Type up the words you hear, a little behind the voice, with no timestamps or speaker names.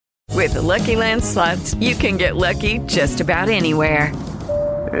With the Lucky Land Slots, you can get lucky just about anywhere.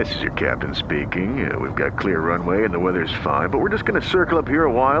 This is your captain speaking. We've got clear runway and the weather's fine, but we're just going to circle up here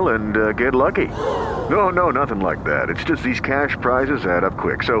a while and get lucky. No, nothing like that. It's just these cash prizes add up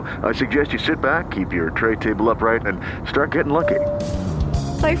quick. So I suggest you sit back, keep your tray table upright, and start getting lucky.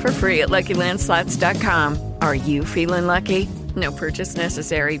 Play for free at LuckyLandSlots.com. Are you feeling lucky? No purchase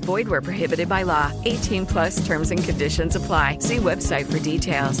necessary. Void where prohibited by law. 18+ terms and conditions apply. See website for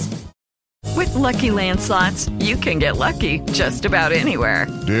details. With Lucky Land Slots, you can get lucky just about anywhere.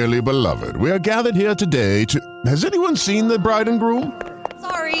 Dearly beloved, we are gathered here today to... Has anyone seen the bride and groom?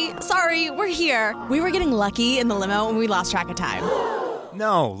 Sorry, we're here. We were getting lucky in the limo and we lost track of time.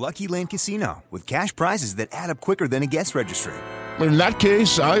 No, Lucky Land Casino, with cash prizes that add up quicker than a guest registry. In that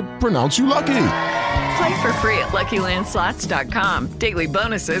case, I pronounce you lucky. Play for free at LuckyLandSlots.com. Daily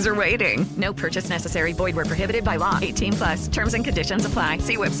bonuses are waiting. No purchase necessary. Void where prohibited by law. 18+. Terms and conditions apply.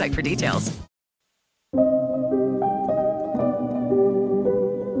 See website for details.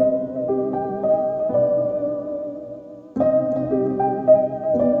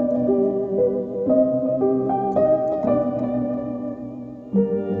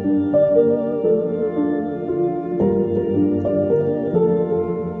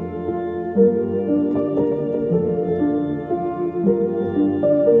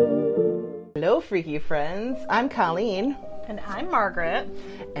 Hello, freaky friends. I'm Colleen. And I'm Margaret.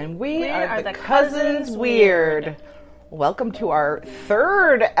 And we are the Cousins Weird. Welcome to our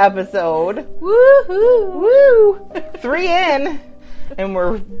third episode. Woohoo! Woo! 3 in. And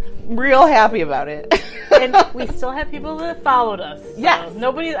we're real happy about it. And we still have people that followed us. So yes. I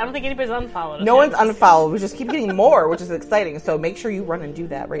don't think anybody's unfollowed us. No one's unfollowed. We just keep getting more, which is exciting. So make sure you run and do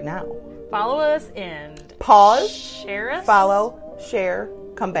that right now. Follow us and pause, share us, follow, share,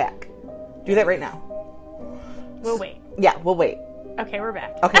 come back. Do that right now. We'll wait. Yeah, we'll wait. Okay, we're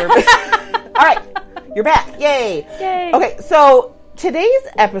back. Okay, we're back. All right, you're back. Yay. Yay. Okay, so today's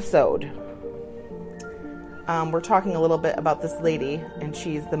episode, we're talking a little bit about this lady, and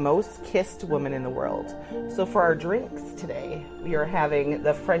she's the most kissed woman in the world. So for our drinks today, we are having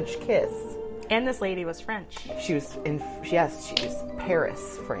the French kiss. And this lady was French. She was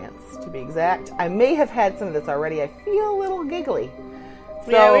Paris, France, to be exact. I may have had some of this already. I feel a little giggly. So,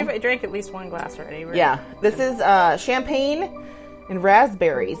 yeah, we've drank at least one glass already. This is champagne and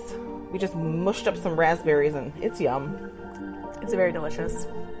raspberries. We just mushed up some raspberries, and it's yum. It's very delicious.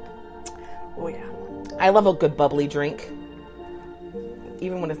 Oh, yeah. I love a good bubbly drink.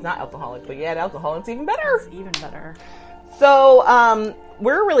 Even when it's not alcoholic, but you add alcohol, it's even better. It's even better. So,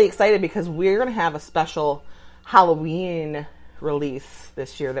 we're really excited because we're going to have a special Halloween release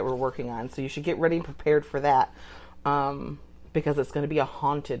this year that we're working on. So you should get ready and prepared for that. Because it's going to be a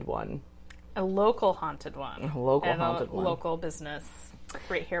haunted one. A local haunted one. A local business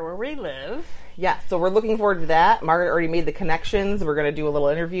right here where we live. Yeah, so we're looking forward to that. Margaret already made the connections. We're going to do a little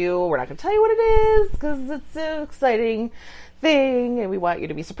interview. We're not going to tell you what it is because it's an exciting thing and we want you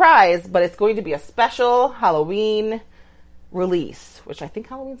to be surprised. But it's going to be a special Halloween release, which I think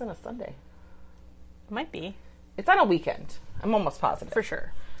Halloween's on a Sunday. It might be. It's on a weekend. I'm almost positive. For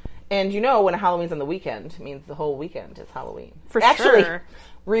sure. And you know when Halloween's on the weekend, it means the whole weekend is Halloween. Actually,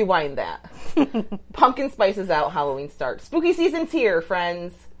 rewind that. Pumpkin spice is out, Halloween starts. Spooky season's here,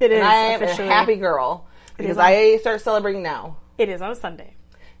 friends. It is. And I am a happy girl because I start celebrating now. It is on a Sunday.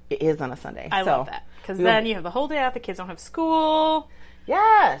 It is on a Sunday. I love that. Because then you have the whole day out, the kids don't have school.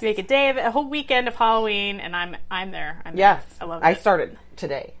 Yes. You make a whole weekend of Halloween, and I'm there. Yes. I love it. I started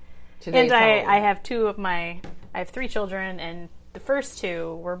today. And I have I have 3 children, and the first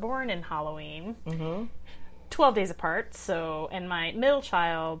 2 were born in Halloween, 12 days apart. So, and my middle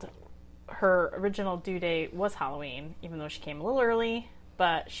child, her original due date was Halloween, even though she came a little early.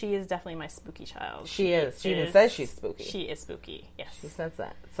 But she is definitely my spooky child. She is. She even says she's spooky. She is spooky. Yes, she says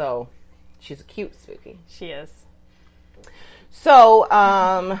that. So, she's a cute spooky. She is.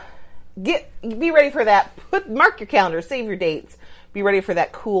 So, be ready for that. Mark your calendar. Save your dates. Be ready for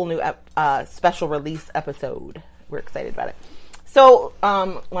that cool new special release episode. We're excited about it. So,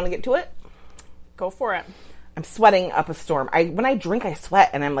 want to get to it? Go for it. I'm sweating up a storm. When I drink, I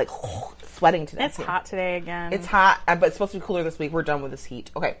sweat, and I'm like sweating to death. It's hot today again. It's hot, but it's supposed to be cooler this week. We're done with this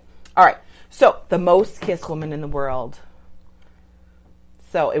heat. Okay. All right. So, the most kissed woman in the world.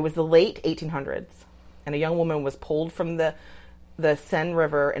 So, it was the late 1800s, and a young woman was pulled from the Seine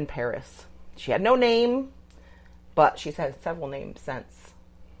River in Paris. She had no name, but she's had several names since.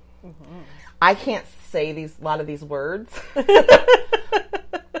 Mm-hmm. I can't say a lot of these words.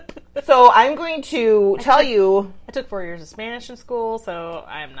 So I'm going to tell you. I took 4 years of Spanish in school, so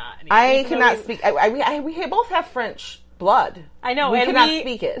I'm not. I cannot speak. We both have French blood. I know, we and cannot we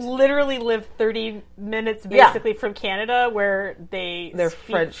speak it. literally live 30 minutes basically from Canada, where they're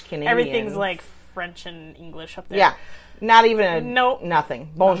French Canadian. Everything's like French and English up there. Yeah, not even Nope.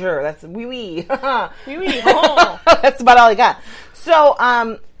 nothing. Bonjour. That's oui oui. Oui, oui. Oh. That's about all I got. So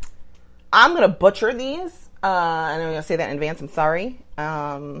I'm gonna butcher these. And I'm gonna say that in advance. I'm sorry,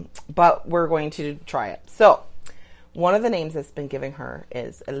 but we're going to try it. So one of the names that's been given her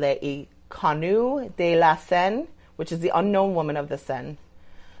is Le Canu de la Seine, which is the unknown woman of the Seine,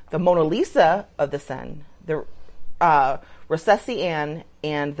 the Mona Lisa of the Seine, the Recessi Anne,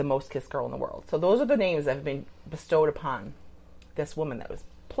 and the most kissed girl in the world. So those are the names that have been bestowed upon this woman that was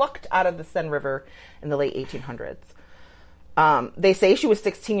plucked out of the Seine River in the late 1800s. They say she was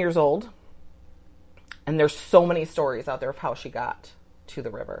 16 years old, and there's so many stories out there of how she got to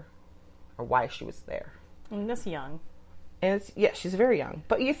the river or why she was there. And this young. And she's very young.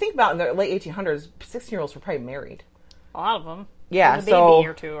 But you think about in the late 1800s, 16-year-olds were probably married. A lot of them. Yeah, a baby so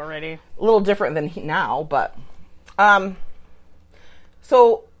or two already. A little different than now, but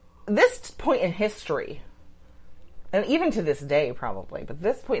so this point in history, and even to this day probably, but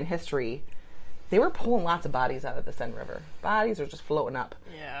this point in history, they were pulling lots of bodies out of the Seine River. Bodies are just floating up.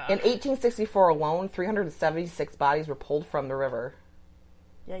 Yeah. In 1864 alone, 376 bodies were pulled from the river.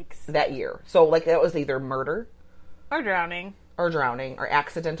 Yikes. That year. So like that was either murder, Or drowning, or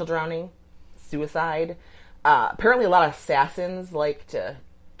accidental drowning, suicide. Apparently a lot of assassins like to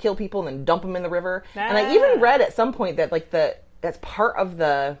kill people and then dump them in the river. And I even read at some point that like that's part of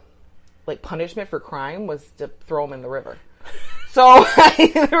the like punishment for crime was to throw them in the river. So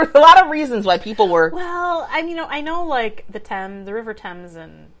there were a lot of reasons why people were. Well, I know like the River Thames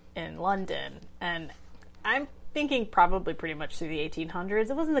in London, and I'm thinking probably pretty much through the 1800s.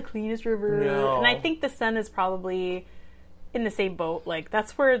 It wasn't the cleanest river. No. And I think the Seine is probably in the same boat. Like,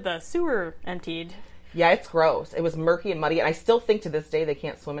 that's where the sewer emptied. Yeah, it's gross. It was murky and muddy, and I still think to this day they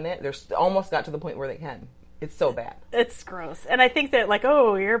can't swim in it. They're almost got to the point where they can. It's so bad. It's gross. And I think that, like,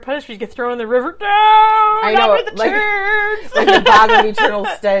 oh, your punishment, you get thrown in the river. No! I know. Not with the turds! Like the bog of eternal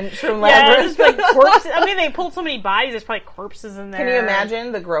stench from Lazarus. Yeah, like corpses. I mean, they pulled so many bodies, there's probably corpses in there. Can you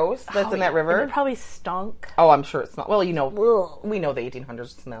imagine the gross that's in that river? And it probably stunk. Oh, I'm sure it smelled. Well, we know the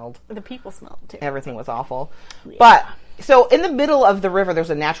 1800s smelled. The people smelled, too. Everything was awful. Yeah. But, so in the middle of the river, there's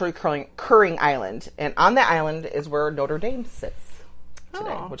a naturally occurring island. And on that island is where Notre Dame sits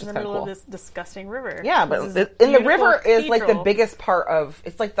today, which is kind of cool. In the middle of this disgusting river. Yeah, but in the river is like the biggest part of,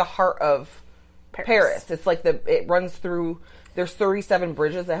 it's like the heart of Paris. It's like it runs through, there's 37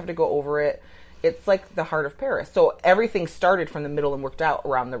 bridges that have to go over it. It's like the heart of Paris. So everything started from the middle and worked out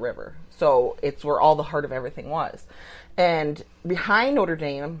around the river. So it's where all the heart of everything was. And behind Notre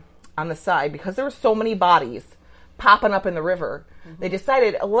Dame, on the side, because there were so many bodies popping up in the river, they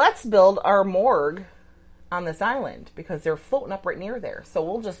decided, let's build our morgue on this island because they're floating up right near there. So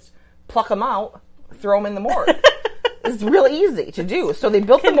we'll just pluck them out, throw them in the morgue. It's really easy to do. So they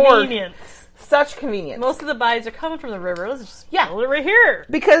built the morgue. Such convenience. Most of the bodies are coming from the river. Let's just build it right here.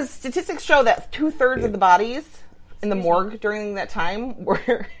 Because statistics show that 2/3 of the bodies in the morgue during that time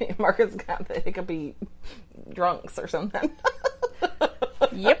were Marcus got the hiccupy drunks or something.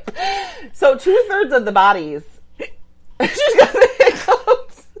 Yep. So 2/3 of the bodies. She's got the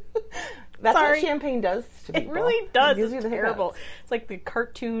hiccups. That's what champagne does to people. It really does. It gives you the terrible. hiccups. It's like the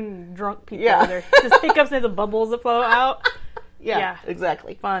cartoon drunk people. Yeah. They're just hiccups and the bubbles that flow out. Yeah,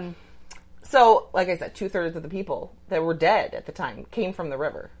 exactly. Fun. So, like I said, 2/3 of the people that were dead at the time came from the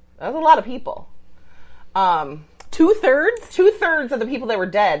river. That was a lot of people. 2/3? 2/3 of the people that were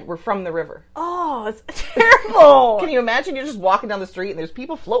dead were from the river. Oh, it's terrible. Can you imagine? You're just walking down the street and there's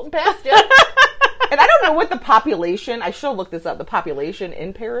people floating past you. And I don't know what the population, I should have looked this up, the population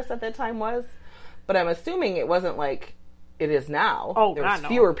in Paris at that time was. But I'm assuming it wasn't like it is now. Oh, there was God, no.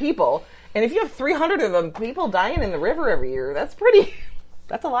 fewer people. And if you have 300 of them people dying in the river every year, that's pretty...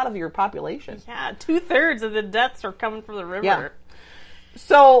 That's a lot of your population. Yeah, 2/3 of the deaths are coming from the river. Yeah.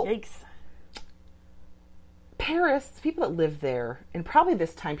 So, Yikes. Paris, people that live there, and probably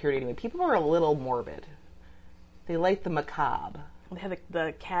this time period anyway, people are a little morbid. They like the macabre. They have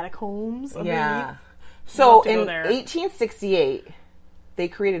the catacombs. Yeah. So, in there. 1868, they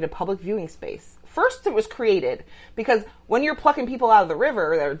created a public viewing space. First, it was created because when you're plucking people out of the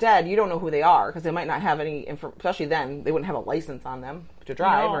river that are dead, you don't know who they are because they might not have any information. Especially then, they wouldn't have a license on them to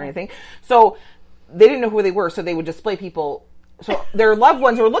drive or anything. So they didn't know who they were. So they would display people. So their loved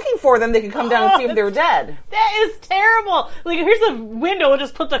ones were looking for them. They could come down and see if they were dead. That is terrible. Like, here's a window. We'll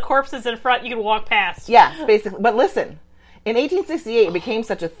just put the corpses in front. You can walk past. Yeah, basically. But listen, in 1868, it became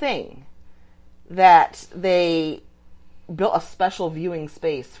such a thing that they built a special viewing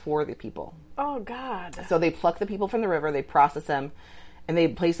space for the people. Oh, God. So they pluck the people from the river, they process them, and they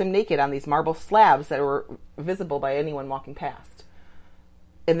place them naked on these marble slabs that were visible by anyone walking past.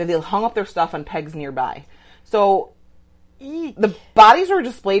 And then they hung up their stuff on pegs nearby. So the bodies were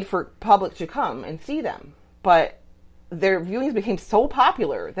displayed for public to come and see them. But their viewings became so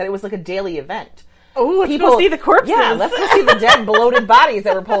popular that it was like a daily event. Oh, let's go see the corpses. Yeah, let's go see the dead, bloated bodies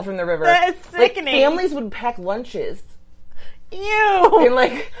that were pulled from the river. That's sickening. Like, families would pack lunches. Ew. And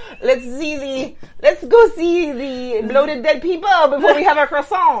like, let's go see the bloated dead people before we have our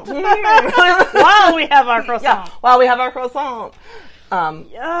croissant. While we have our croissant. Yeah, while we have our croissant.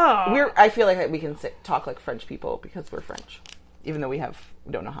 Yeah. I feel like we can talk like French people because we're French, even though we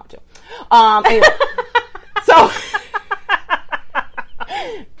don't know how to. Anyway,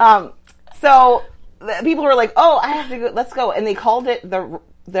 so people were like, "Oh, I have to go. Let's go," and they called it the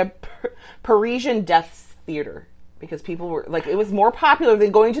Parisian Death Theater because people were like, it was more popular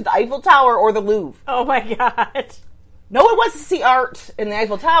than going to the Eiffel Tower or the Louvre. Oh my God! No one wants to see art in the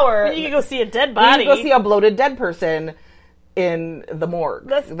Eiffel Tower. You can go see a dead body. You can go see a bloated dead person in the morgue.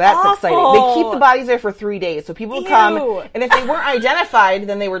 That's awful. Exciting. They keep the bodies there for 3 days, so people would come, and if they weren't identified,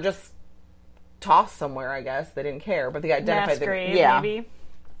 then they were just tossed somewhere. I guess they didn't care, but they got identified. Mass grave, maybe.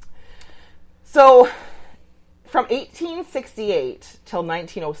 So, from 1868 till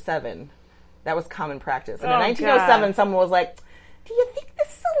 1907, that was common practice. And in 1907, someone was like, "Do you think this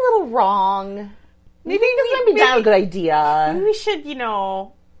is a little wrong? Maybe this might be not a good idea. Maybe we should,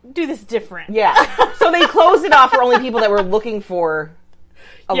 do this different." Yeah. So they closed it off for only people that were looking for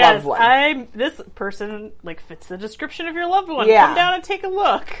a loved one. This person fits the description of your loved one. Yeah. Come down and take a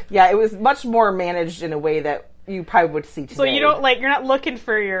look. Yeah, it was much more managed in a way that you probably would see today. So you don't you're not looking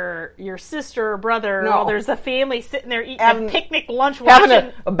for your sister or brother. No. While there's a family sitting there eating a picnic lunch,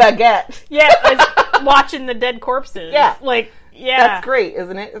 having a baguette. Yeah, watching the dead corpses. Yeah, yeah, that's great,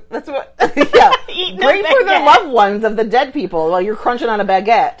 isn't it? That's what. Yeah, great for the loved ones of the dead people while you're crunching on a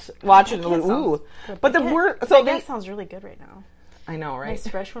baguette, watching. Ooh, but the word. So that sounds really good right now. I know, right? Nice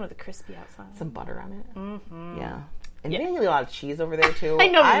fresh one with a crispy outside. Some butter on it. Mm-hmm. Yeah. And maybe a lot of cheese over there, too. I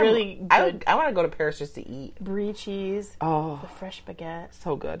know, really good. I want to go to Paris just to eat. Brie cheese. Oh. The fresh baguette.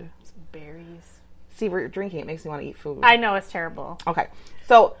 So good. Some berries. See, we're drinking. It makes me want to eat food. I know, it's terrible. Okay.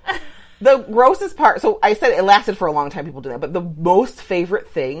 So, the grossest part... So, I said it lasted for a long time. People do that. But the most favorite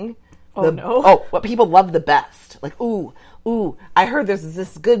thing... what people love the best. Like, ooh, I heard there's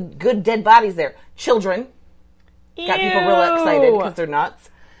this good dead bodies there. Children. Ew. Got people real excited because they're nuts.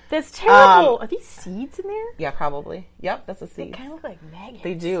 That's terrible. Are these seeds in there? Yeah, probably. Yep, that's a seed. They kind of look like maggots.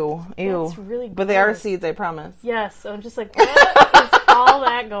 They do. Ew. That's really gross. But they are seeds, I promise. Yes. So I'm just like, what is all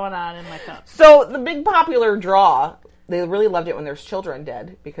that going on in my cup? So the big popular draw, they really loved it when there's children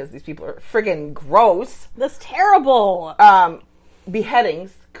dead because these people are friggin' gross. That's terrible.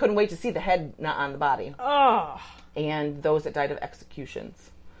 Beheadings. Couldn't wait to see the head not on the body. Oh. And those that died of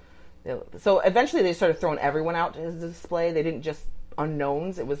executions. So eventually they started throwing everyone out as a display. They didn't just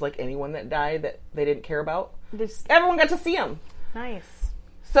unknowns. It was like anyone that died that they didn't care about. Everyone got to see them. Nice.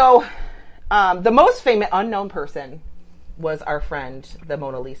 So the most famous unknown person was our friend, the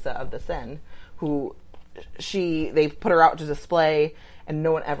Mona Lisa of the Seine, who they put her out to display and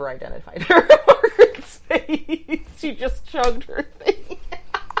no one ever identified her or her face. She just chugged her thing.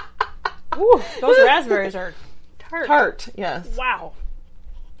 Ooh, those raspberries are tart. Tart, yes. Wow.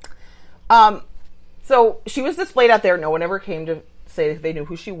 So she was displayed out there. No one ever came to say they knew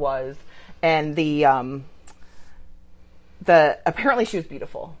who she was, and apparently she was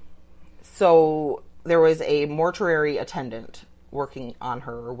beautiful. So there was a mortuary attendant working on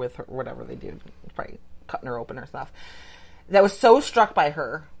her or with her, whatever they did, probably cutting her open or stuff. That was so struck by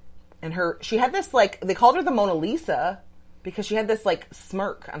her, and she had this they called her the Mona Lisa because she had this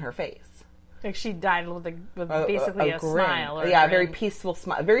smirk on her face. Like she died with basically a smile. Or a very peaceful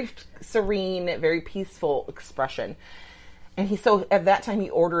smile. Very serene, very peaceful expression. And at that time,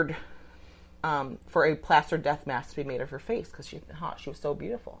 he ordered for a plaster death mask to be made of her face because she thought she was so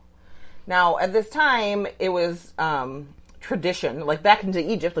beautiful. Now, at this time, it was tradition. Like back into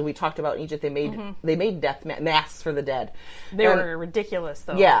Egypt, like we talked about in Egypt, they made death masks for the dead. They were ridiculous,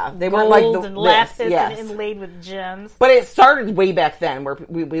 though. Yeah, they weren't like and lapis and inlaid with gems. But it started way back then, where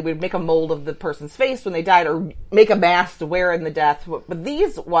we would make a mold of the person's face when they died, or make a mask to wear in the death. But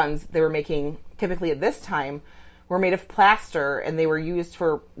these ones they were making typically at this time were made of plaster, and they were used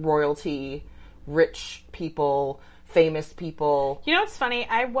for royalty, rich people, famous people. You know what's funny?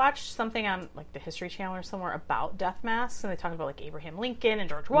 I watched something on the History Channel or somewhere about death masks, and they talked about Abraham Lincoln and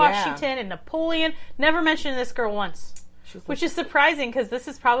George Washington and Napoleon. Never mentioned this girl once, which is surprising because this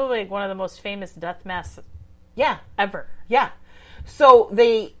is probably one of the most famous death masks Yeah. Ever. Yeah. So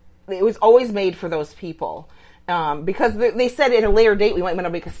it was always made for those people. Because they said at a later date we might want to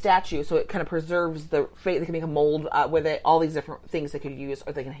make a statue, so it kind of preserves the fate. They can make a mold with it, all these different things they could use,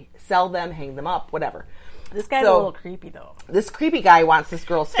 or they can sell them, hang them up, whatever. This guy's a little creepy, though. This creepy guy wants this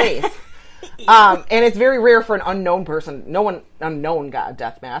girl's face. And it's very rare for an unknown person. No one unknown got a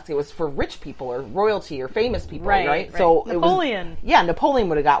death mask. It was for rich people or royalty or famous people, right? So Napoleon. Napoleon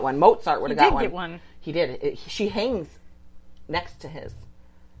would have got one. Mozart would have got one. He did get one. He did. She hangs next to his.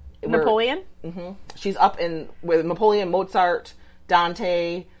 Napoleon? Mm-hmm. She's up with Napoleon, Mozart,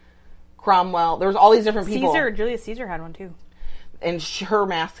 Dante, Cromwell. There was all these different people. Julius Caesar had one too. And her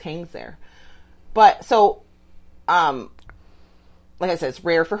mask hangs there. But so, like I said, it's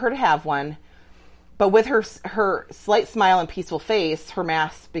rare for her to have one. But with her slight smile and peaceful face, her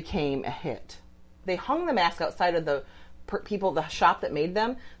mask became a hit. They hung the mask outside of the shop that made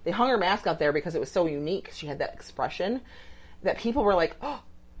them. They hung her mask out there because it was so unique. She had that expression that people were like, oh,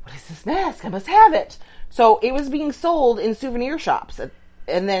 what is this mask? I must have it. So it was being sold in souvenir shops.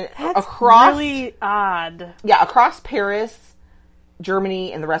 And then across... really odd. Yeah, across Paris,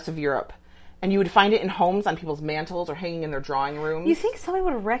 Germany, and the rest of Europe. And you would find it in homes on people's mantles or hanging in their drawing rooms. You think somebody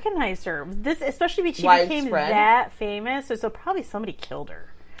would have recognized her. Especially because she became that famous, so probably somebody killed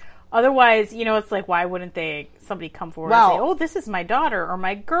her. Otherwise, it's like, why wouldn't somebody come forward and say, oh, this is my daughter or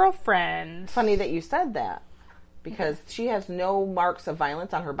my girlfriend? Funny that you said that. Because she has no marks of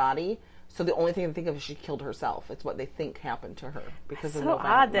violence on her body, so the only thing they think of is she killed herself. It's what they think happened to her because of no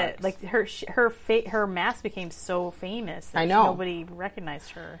violent marks. Like her mask became so famous that nobody recognized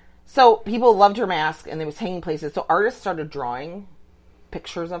her. So people loved her mask, and it was hanging places. So artists started drawing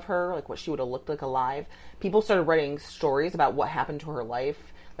pictures of her, like what she would have looked like alive. People started writing stories about what happened to her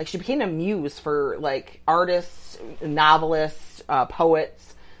life. Like she became a muse for like artists, novelists,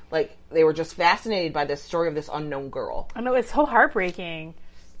 poets. Like, they were just fascinated by this story of this unknown girl. I know, it's so heartbreaking.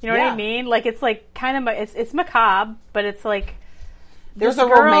 You know what I mean? Like, it's like kind of, it's macabre, but it's like... There's a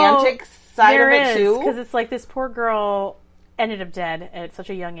romantic side of it, too. Because it's like this poor girl ended up dead at such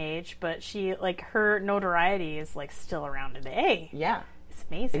a young age, but she, like, her notoriety is, like, still around today. Yeah. It's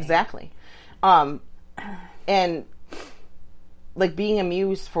amazing. Exactly. And, like, being a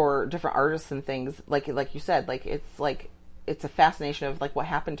muse for different artists and things, like you said, it's a fascination of like what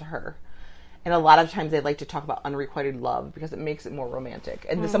happened to her. And a lot of times they like to talk about unrequited love because it makes it more romantic.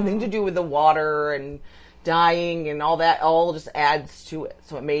 And there's something to do with the water and dying and all that all just adds to it.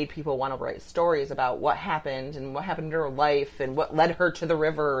 So it made people want to write stories about what happened and what happened in her life and what led her to the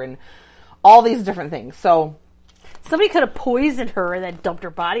river and all these different things. So somebody could have poisoned her and then dumped her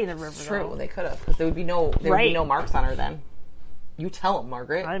body in the river. It's true, though. They could have, because there would be no marks on her then. You tell them,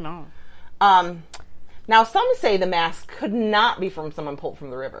 Margaret. I know. Now, some say the mask could not be from someone pulled from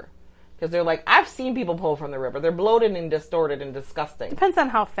the river. Because they're like, I've seen people pull from the river. They're bloated and distorted and disgusting. Depends on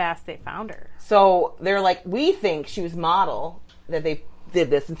how fast they found her. So they're like, we think she was model, that they did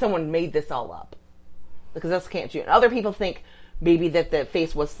this, and someone made this all up. Because this can't you. And other people think maybe that the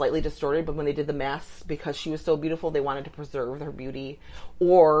face was slightly distorted, but when they did the mask, because she was so beautiful, they wanted to preserve her beauty.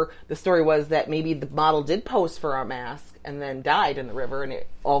 Or the story was that maybe the model did pose for our mask and then died in the river, and it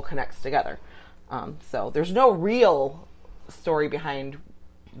all connects together. So there's no real story behind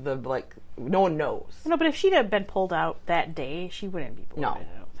no one knows. No, but if she'd have been pulled out that day, she wouldn't be bloated,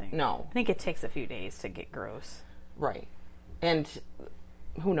 I don't think. No. I think it takes a few days to get gross. Right. And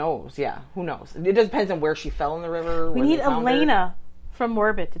who knows? Yeah, who knows? It just depends on where she fell in the river. We need Elena from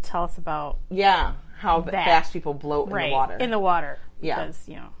Morbid to tell us about how fast people bloat in the water. In the water. Yeah. Because,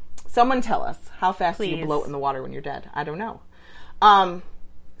 Someone tell us, how fast do you bloat in the water when you're dead? I don't know.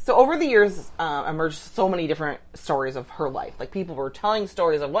 So over the years, emerged so many different stories of her life. Like, people were telling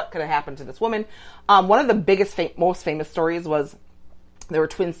stories of what could have happened to this woman. One of the biggest, most famous stories was there were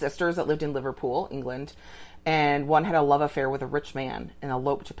twin sisters that lived in Liverpool, England, and one had a love affair with a rich man and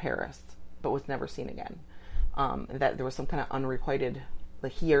eloped to Paris, but was never seen again. That there was some kind of unrequited,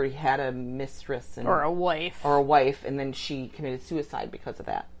 like he already had a mistress or a wife, and then she committed suicide because of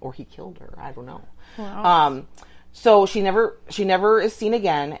that, or he killed her. I don't know. Wow. So she never is seen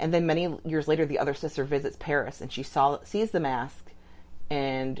again, and then many years later, the other sister visits Paris, and she sees the mask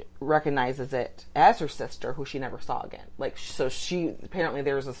and recognizes it as her sister, who she never saw again. Like, so she apparently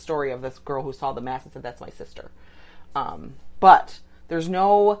there's a story of this girl who saw the mask and said, "That's my sister," but there's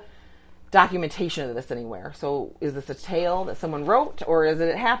no documentation of this anywhere. So is this a tale that someone wrote, or is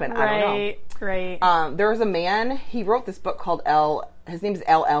it happen? I don't know. Right. There was a man, he wrote this book called his name is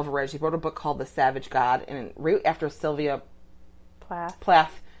L. Alvarez. He wrote a book called The Savage God, and right after Sylvia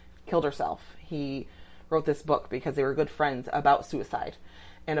Plath killed herself, he wrote this book because they were good friends about suicide.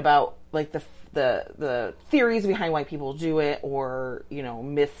 and about like the theories behind why people do it, or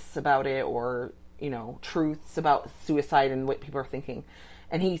myths about it, or truths about suicide and what people are thinking.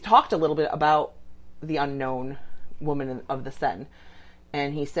 And he talked a little bit about the unknown woman of the Seine.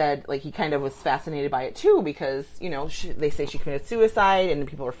 And he said, like, he kind of was fascinated by it, too, because, they say she committed suicide, and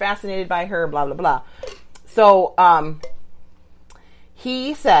people are fascinated by her, blah, blah, blah. So,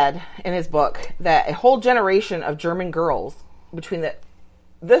 he said in his book that a whole generation of German girls,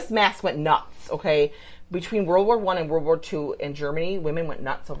 this mask went nuts, okay? Between World War I and World War II in Germany, women went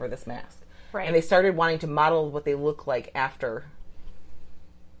nuts over this mask. Right. And they started wanting to model what they look like after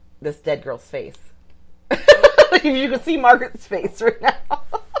this dead girl's face. If you could see Margaret's face right now.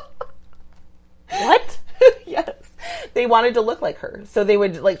 What? Yes. They wanted to look like her. So they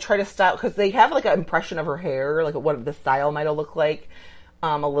would like try to style, because they have like an impression of her hair, like what the style might have looked like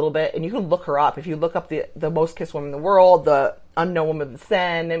a little bit. And you can look her up. If you look up the most kissed woman in the world, the unknown woman of the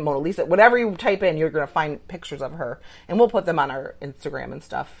Seine, and Mona Lisa, whatever you type in, you're going to find pictures of her. And we'll put them on our Instagram and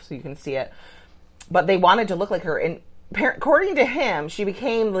stuff so you can see it. But they wanted to look like her. And according to him, she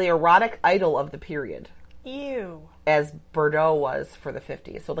became the erotic idol of the period. Ew. As Bordeaux was for the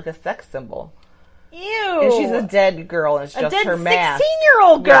 50s. So like a sex symbol. Ew. And she's a dead girl, and it's just her mask.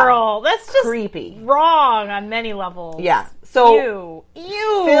 16-year-old girl. Yeah. That's just creepy. Wrong on many levels. Yeah. So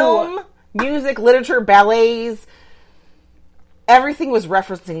Ew. Film, music, literature, ballets, everything was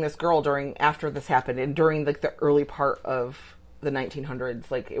referencing this girl after this happened, and during like the early part of the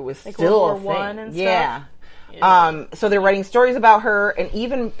 1900s. Like, it was like still World a War thing. I and yeah. stuff? So they're writing stories about her,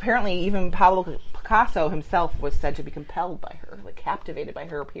 and apparently even Pablo Picasso himself was said to be compelled by her, like captivated by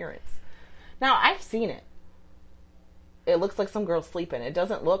her appearance. Now, I've seen it. It looks like some girl sleeping. It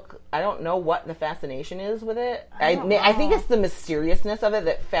doesn't look, I don't know what the fascination is with it. I think it's the mysteriousness of it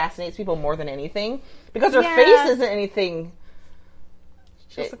that fascinates people more than anything, because her face isn't anything.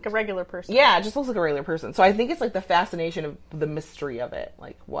 She looks like a regular person. Yeah, it just looks like a regular person. So I think it's like the fascination of the mystery of it,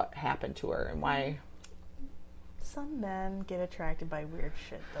 like what happened to her and why. Some men get attracted by weird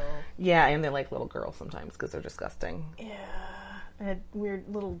shit, though. Yeah, and they like little girls sometimes because they're disgusting. Yeah. And weird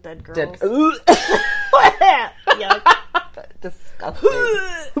little dead girls. Yuck.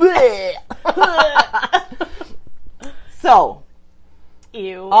 Disgusting. So,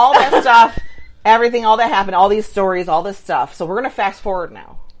 Ew. all that stuff, everything, all that happened, all these stories, all this stuff. So we're going to fast forward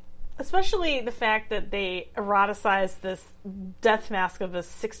now. Especially the fact that they eroticized this death mask of a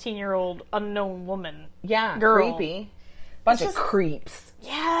 16-year-old unknown woman. Yeah, girl. creepy. Bunch of creeps.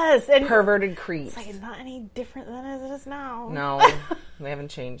 Yes. And perverted creeps. It's like not any different than it is now. No, they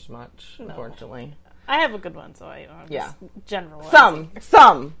haven't changed much, unfortunately. I have a good one, so I'm just generalizing.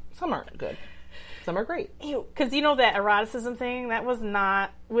 Some aren't good. Some are great. Because that eroticism thing, that was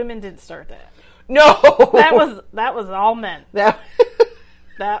not, women didn't start that. No. That was all men. That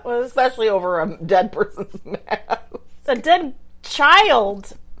was... Especially over a dead person's mask. A dead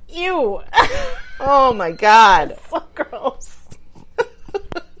child. Ew. Oh my God. So gross.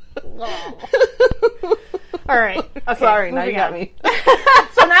 All right. Okay, sorry, now you got me.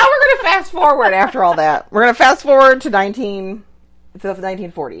 So now we're going to fast forward after all that. We're going to fast forward to the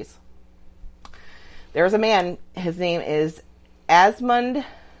 1940s. There's a man, his name is Asmund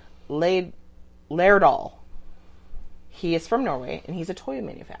Lerdahl. He is from Norway, and he's a toy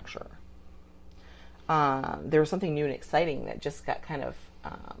manufacturer. There was something new and exciting that just got kind of...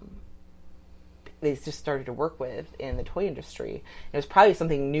 they just started to work with in the toy industry. It was probably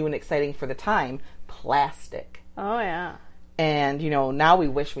something new and exciting for the time. Plastic. Oh, yeah. And, now we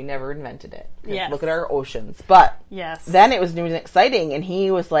wish we never invented it. Yes. Look at our oceans. But yes. Then it was new and exciting, and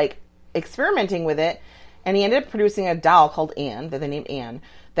he was, experimenting with it, and he ended up producing a doll called Anne, that they named Anne,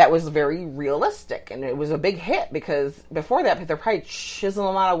 that was very realistic, and it was a big hit, because before that, they're probably chiseling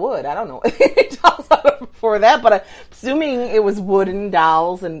them out of wood. I don't know what they made dolls out of before that, but assuming it was wooden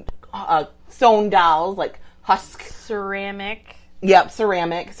dolls and sewn dolls, like husk. Ceramic. Yep,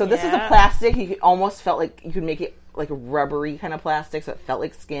 ceramic. So this is a plastic. You almost felt like you could make it like a rubbery kind of plastic, so it felt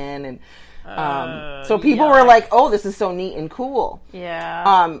like skin. And so people were like, "Oh, this is so neat and cool."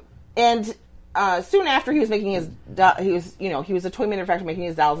 Yeah. And soon after, he was making his, he was a toy manufacturer making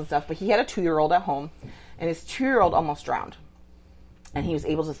his dolls and stuff. But he had a 2-year-old at home, and his 2-year-old almost drowned, and he was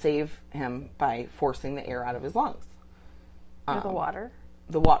able to save him by forcing the air out of his lungs. Or the water.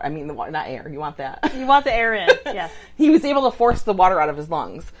 The water, not air. You want that. You want the air in, yes. He was able to force the water out of his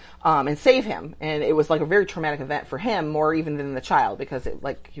lungs and save him. And it was like a very traumatic event for him, more even than the child, because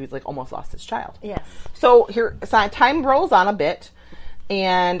he was almost lost his child. Yes. So time rolls on a bit,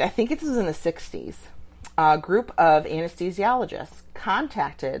 and I think it was in the 60s. A group of anesthesiologists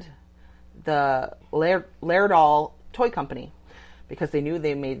contacted the Lerdahl Toy Company because they knew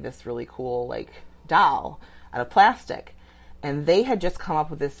they made this really cool, like, doll out of plastic. And they had just come up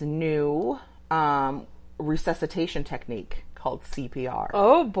with this new resuscitation technique called CPR.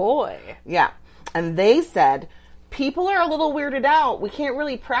 Oh, boy. Yeah. And they said, people are a little weirded out. We can't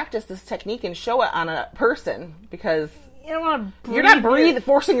really practice this technique and show it on a person because You don't want to you're not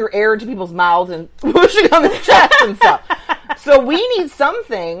forcing your air into people's mouths and pushing on the chest and stuff. So we need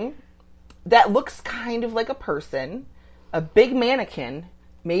something that looks kind of like a person, a big mannequin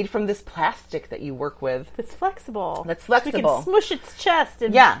made from this plastic that you work with. It's flexible. That's flexible. We can smush its chest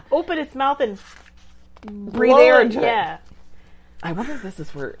and open its mouth and breathe air into it. Yeah. I wonder if this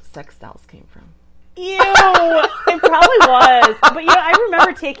is where sex dolls came from. Ew. It probably was. But, I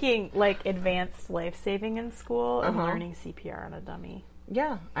remember taking, like, advanced life-saving in school and learning CPR on a dummy.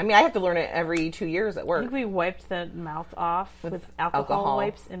 Yeah. I mean, I have to learn it every 2 years at I work. think we wiped the mouth off with alcohol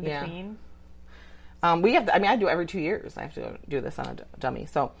wipes in between. We have to, I do it every 2 years. I have to do this on a dummy.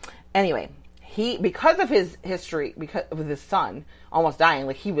 So, anyway, because of his history, because of his son almost dying,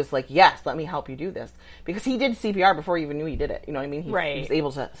 like, he was like, yes, let me help you do this. Because he did CPR before he even knew he did it. You know what I mean? He was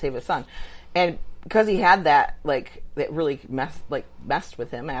able to save his son. And because he had that, like, that really messed with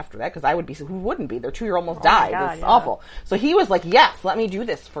him after that, because I would be, who wouldn't be? Their 2-year-old almost died. It's awful. So he was like, yes, let me do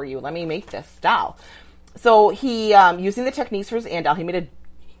this for you. Let me make this doll. So he, using the techniques for his Ann doll, he made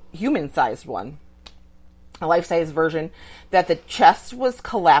a human-sized one, a life-size version, that the chest was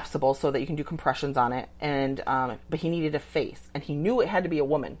collapsible so that you can do compressions on it. And but he needed a face, and he knew it had to be a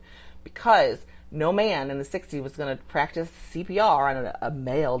woman because no man in the 60s was going to practice CPR on a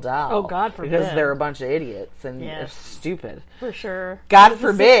male doll. Oh, God forbid. Because they're a bunch of idiots and they're stupid. For sure. God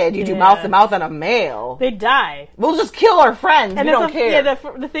forbid you do mouth-to-mouth on a male. They'd die. We'll just kill our friends. And we don't care. Yeah,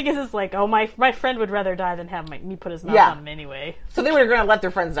 the thing is like, oh, my friend would rather die than have me put his mouth on him anyway. So they were going to let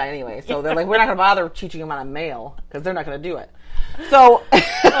their friends die anyway. So they're like, we're not going to bother teaching them on a male because they're not going to do it. So,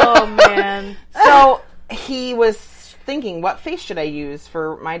 oh, man. So he was thinking, what face should I use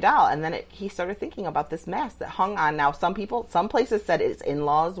for my doll? And then he started thinking about this mask that hung on. Now, some places said it's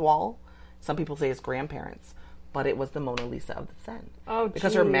in-laws' wall. Some people say it's grandparents. But it was the Mona Lisa of the Sen. Oh,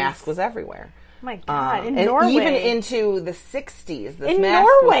 because her mask was everywhere. Oh, my God. In and Norway. Even into the 60s. This in mask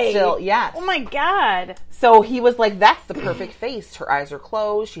Norway. was still, yes. Oh, my God. So he was like, that's the perfect face. Her eyes are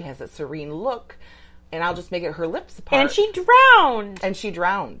closed. She has a serene look. And I'll just make it her lips apart. And she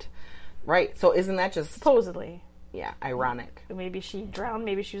drowned. Right. So isn't that just... Supposedly. Yeah, ironic. Maybe she drowned.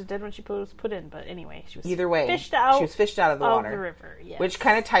 Maybe she was dead when she was put in. But anyway, she was either way. Fished out. She was fished out of the water, the river. Yes. Which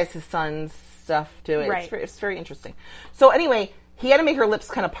kind of ties his son's stuff to it. Right. It's very interesting. So anyway, he had to make her lips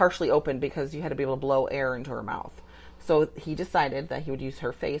kind of partially open because you had to be able to blow air into her mouth. So he decided that he would use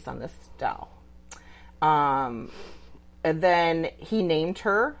her face on this doll. And then he named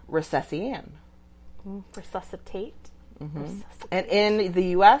her Recessi Ann. Resuscitate. Mm-hmm. Resuscitate. And in the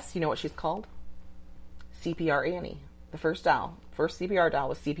U.S., you know what she's called? CPR Annie. The first CPR doll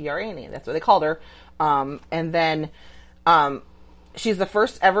was CPR Annie. That's what they called her. And then she's the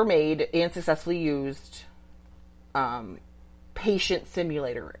first ever made and successfully used patient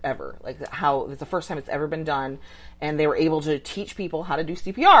simulator ever. Like it's the first time it's ever been done. And they were able to teach people how to do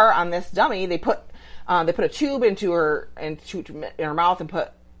CPR on this dummy. They put a tube in her mouth and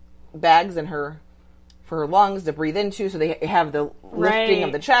put bags in her for her lungs to breathe into, so they have the lifting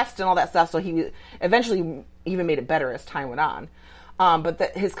of the chest and all that stuff. So he eventually even made it better as time went on. But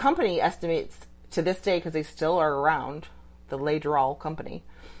his company estimates to this day, because they still are around, the Laidral company,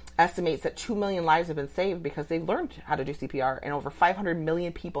 estimates that 2 million lives have been saved because they learned how to do CPR, and over 500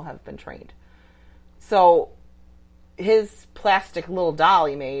 million people have been trained. So his plastic little doll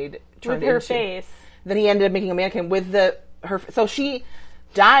he made turned with her into, face. Then he ended up making a mannequin with her. So she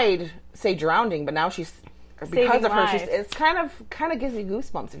died, say, drowning, but now she's because of her. It's kind of gives you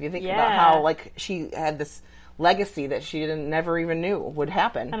goosebumps if you think about how like she had this legacy that she never even knew would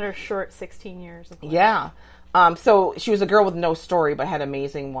happen. And her short 16 years of life. Yeah. So she was a girl with no story, but had an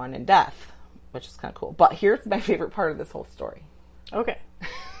amazing one in death, which is kind of cool. But here's my favorite part of this whole story. Okay.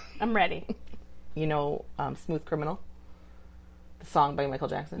 I'm ready. You know Smooth Criminal? The song by Michael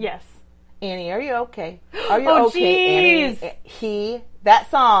Jackson? Yes. Annie, are you okay? Are you oh, okay, geez. Annie?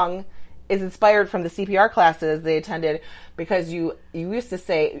 That song is inspired from the CPR classes they attended, because you used to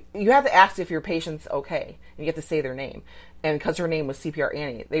say, you have to ask if your patient's okay, and you have to say their name. And because her name was CPR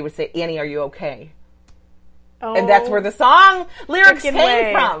Annie, they would say, Annie, are you okay? Oh, and that's where the song lyrics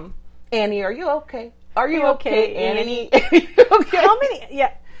came from. Annie, are you okay? Are you okay, Annie? Okay. How many?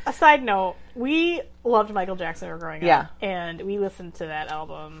 Yeah. A side note: we loved Michael Jackson when we were growing up, and we listened to that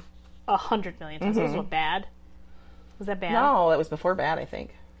album 100 million times. Mm-hmm. Was Bad? Was that Bad? No, that was before Bad. I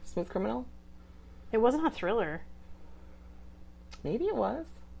think Smooth Criminal. It wasn't a Thriller. Maybe it was.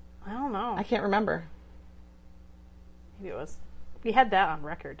 I don't know. I can't remember. Maybe it was. We had that on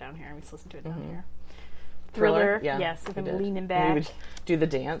record down here. We just listened to it down here. Thriller. Yeah, Yes, with we him did. leaning We back. would do the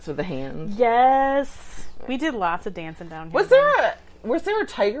dance with the hands. Yes. We did lots of dancing down here. Was there a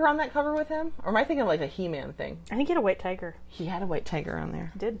tiger on that cover with him? Or am I thinking like a He-Man thing? I think he had a white tiger. He had a white tiger on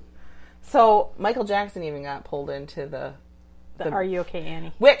there. He did. So Michael Jackson even got pulled into the Are You Okay,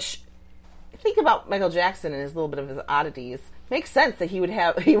 Annie? which, think about Michael Jackson and his little bit of his oddities. Makes sense that he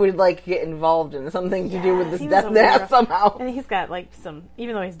would like get involved in something to do with this he was death a mask weirdo. somehow. And he's got like some,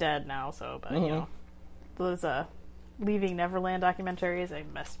 even though he's dead now, so, but you know, those Leaving Neverland documentaries, they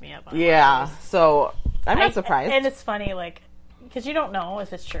messed me up. Yeah, so I'm not surprised. And it's funny, like, because you don't know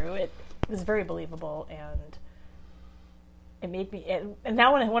if it's true. It was very believable, and it made me. And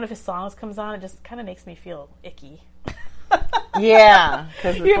now when one of his songs comes on, it just kind of makes me feel icky. Yeah,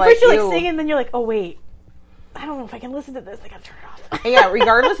 because You're like, first you're ew. like singing, then you're like, oh wait, I don't know if I can listen to this. I gotta turn it off. Yeah,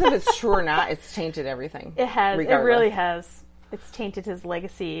 regardless if it's true or not, it's tainted everything. It has. Regardless. It really has. It's tainted his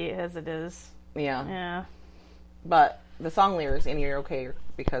legacy as it is. Yeah. Yeah. But the song lyrics, and you're okay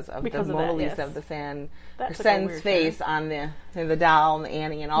because of Because the of Mona that, Lisa yes. of the Sen, That's her like a Sen's weird face thing. on the doll and the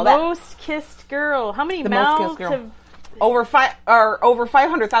Annie and all that. Most kissed girl. How many The most mouths kissed girl. have? Over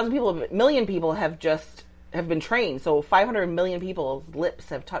 500,000 people, million people have been trained. So 500 million people's lips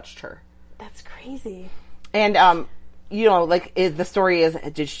have touched her. That's crazy. And you know, like the story is: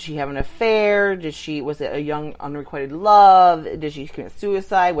 did she have an affair? Was it a young unrequited love? Did she commit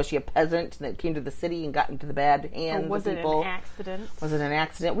suicide? Was she a peasant that came to the city and got into the bad hands Or was of it people? an accident? Was it an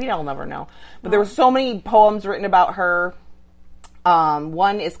accident? We don't never know. But there were so many poems written about her.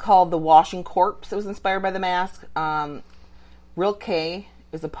 One is called The Washing Corpse. It was inspired by the mask. Rilke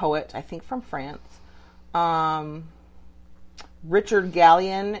is a poet, I think from France. Richard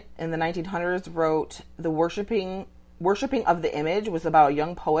Gallion in the 1900s wrote The Worshipping of the Image, was about a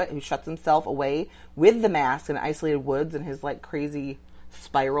young poet who shuts himself away with the mask in isolated woods and his like crazy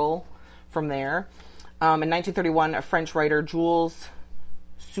spiral from there. In 1931, a French writer, Jules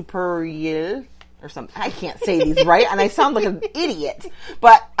Superiel, or something. I can't say these right, and I sound like an idiot.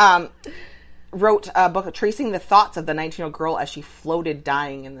 But wrote a book tracing the thoughts of the 19-year-old girl as she floated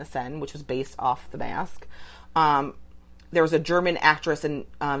dying in the Seine, which was based off the mask. There was a German actress and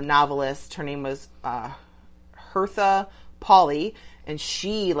novelist. Her name was Hertha Pauli, and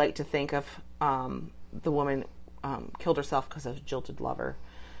she liked to think of the woman killed herself because of a jilted lover.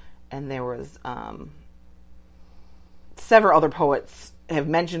 And there was several other poets have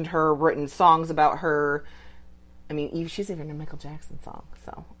mentioned her, written songs about her. I mean, she's even in a Michael Jackson song.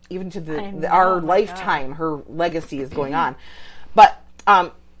 So even to our lifetime, her legacy is going on. But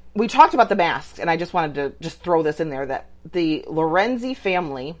we talked about the masks, and I just wanted to just throw this in there that the Lorenzi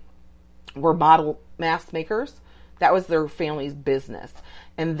family were model mask makers. That was their family's business.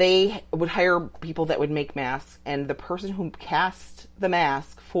 And they would hire people that would make masks, and the person who cast the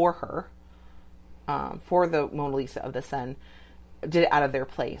mask for her, for the Mona Lisa of the Seine, did it out of their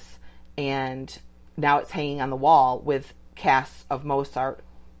place. And now it's hanging on the wall with casts of Mozart,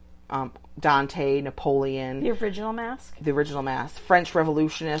 Dante, Napoleon. The original mask? The original mask. French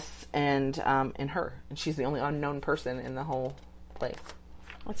revolutionists, and her. And she's the only unknown person in the whole place.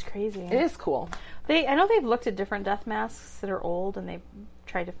 That's crazy. It is cool. I know they've looked at different death masks that are old, and they've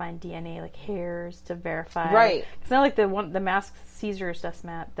tried to find DNA, like hairs, to verify. Right. It's not like the mask, Caesar's death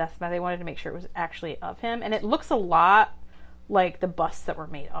mask. They wanted to make sure it was actually of him, and it looks a lot like the busts that were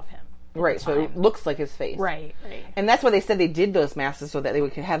made of him. Right, so it looks like his face. Right. And that's why they said they did those masks, so that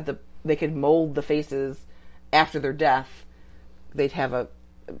they could mold the faces after their death. They'd have a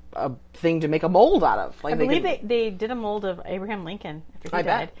thing to make a mold out of. Like I believe they did a mold of Abraham Lincoln after he died.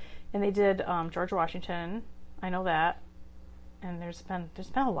 Bet. And they did George Washington. I know that. And there's been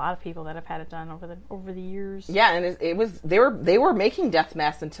a lot of people that have had it done over the years. Yeah, and it was they were making death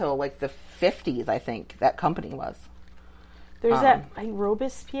masks until like the 50s, I think. That company was. There's I think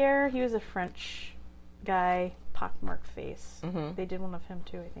Robespierre. He was a French guy, pockmarked face. Mm-hmm. They did one of him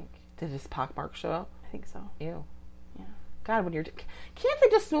too, I think. Did his pockmark show up? I think so. Ew. Yeah. God, when can't they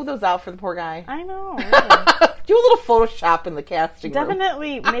just smooth those out for the poor guy? I know. Really. Do a little Photoshop in the casting room.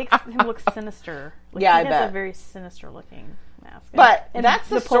 Definitely makes him look sinister. Like, yeah, he I has bet. a very sinister looking mask. But and that's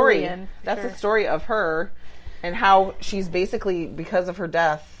the story. Napoleon, That's sure. the story of her, and how she's basically, because of her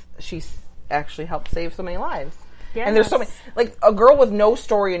death, she's actually helped save so many lives. Yes. And there's so many, like a girl with no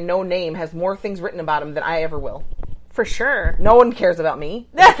story and no name has more things written about him than I ever will. For sure. No one cares about me.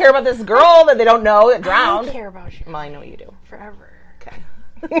 They care about this girl that they don't know that drowned. I care about you. Well, I know you do. Forever. Okay.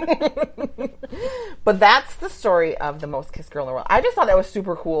 But that's the story of the most kissed girl in the world. I just thought that was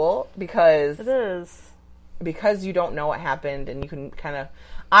super cool because It is. because you don't know what happened, and you can kind of,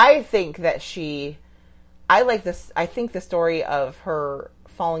 I think the story of her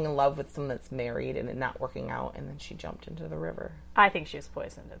falling in love with someone that's married and it not working out, and then she jumped into the river. I think she was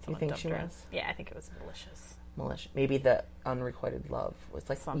poisoned. And You think she her. was? Yeah, I think it was malicious. Maybe the unrequited love was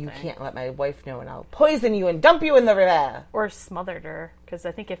like, Something. you can't let my wife know, and I'll poison you and dump you in the river. Or smothered her, because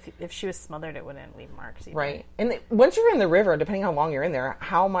I think if she was smothered, it wouldn't leave marks either. Right. And once you're in the river, depending how long you're in there,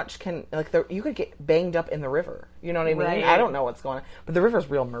 how much you could get banged up in the river. You know what I mean? Right. I don't know what's going on. But the river's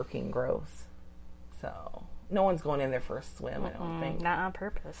real murky and gross. So no one's going in there for a swim, I don't think. Not on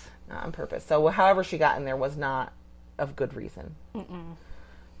purpose. Not on purpose. So however she got in there was not of good reason.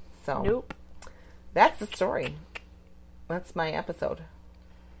 So Nope. that's the story. That's my episode.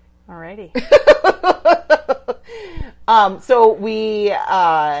 Alrighty. So we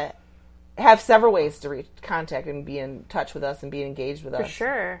have several ways to contact and be in touch with us and be engaged with us. For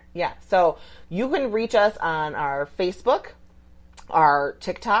sure. Yeah. So you can reach us on our Facebook, our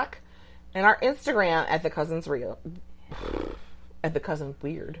TikTok, and our Instagram at the Cousins Real. At the Cousin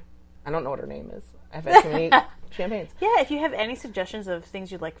Weird. I don't know what her name is. I've had too many champagnes. Yeah, if you have any suggestions of things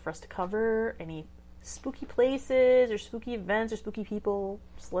you'd like for us to cover, any spooky places or spooky events or spooky people,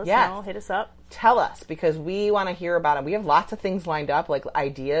 just let us know. Hit us up. Tell us, because we want to hear about it. We have lots of things lined up, like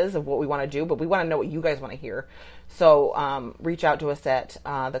ideas of what we want to do, but we want to know what you guys want to hear. So reach out to us at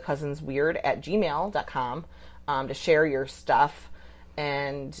thecousinsweird@gmail.com to share your stuff.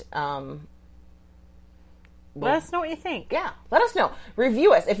 And let us know what you think. Yeah, let us know.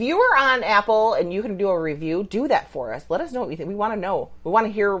 Review us. If you are on Apple and you can do a review, do that for us. Let us know what you think. We want to know. We want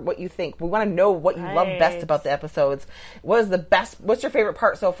to hear what you think. We want to know what you love best about the episodes. What's your favorite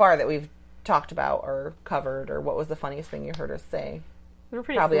part so far that we've talked about or covered, or what was the funniest thing you heard us say? We're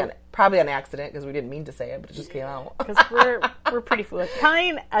pretty probably on accident, because we didn't mean to say it, but it just came out. Because we're pretty fluid.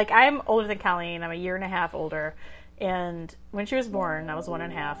 Colleen, I'm older than Colleen. I'm a year and a half older. And when she was born, I was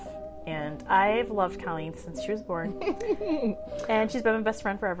 1.5. And I've loved Colleen since she was born. And she's been my best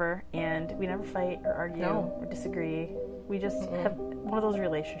friend forever. And we never fight or argue or disagree. We just have one of those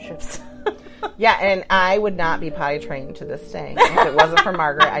relationships. Yeah, and I would not be potty trained to this day. If it wasn't for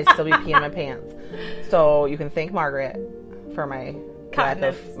Margaret, I'd still be peeing my pants. So you can thank Margaret for my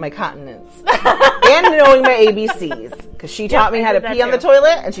continence. And knowing my ABCs. Because she taught me how to pee on the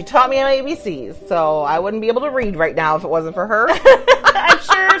toilet, and she taught me my ABCs. So I wouldn't be able to read right now if it wasn't for her. I'm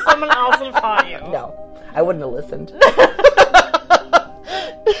sure someone else would have taught you. No, I wouldn't have listened.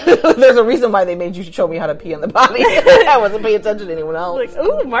 There's a reason why they made you show me how to pee on the potty. I wasn't paying attention to anyone else. Like,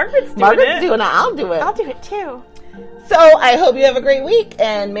 ooh, Margaret's doing it. I'll do it. I'll do it too. So I hope you have a great week,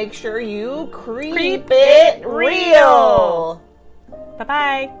 and make sure you creep it real.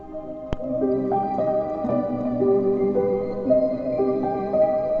 Bye-bye.